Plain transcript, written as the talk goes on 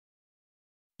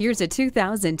Here's a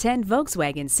 2010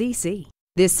 Volkswagen CC.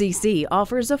 This CC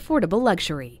offers affordable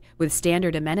luxury with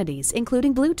standard amenities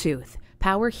including Bluetooth,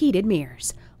 power heated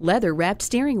mirrors, leather-wrapped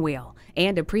steering wheel,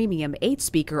 and a premium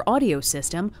 8-speaker audio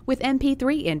system with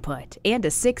MP3 input and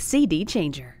a 6 CD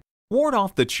changer. Ward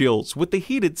off the chills with the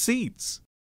heated seats.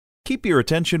 Keep your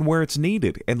attention where it's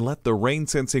needed and let the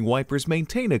rain-sensing wipers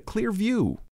maintain a clear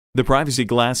view. The privacy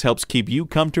glass helps keep you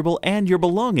comfortable and your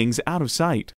belongings out of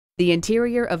sight. The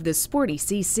interior of the sporty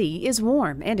CC is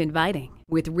warm and inviting,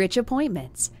 with rich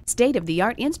appointments,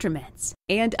 state-of-the-art instruments,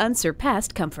 and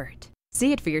unsurpassed comfort.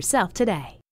 See it for yourself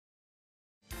today.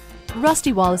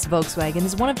 Rusty Wallis Volkswagen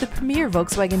is one of the premier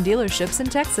Volkswagen dealerships in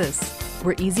Texas.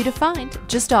 We're easy to find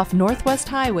just off Northwest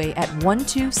Highway at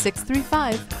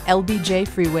 12635 LBJ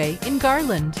Freeway in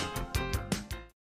Garland.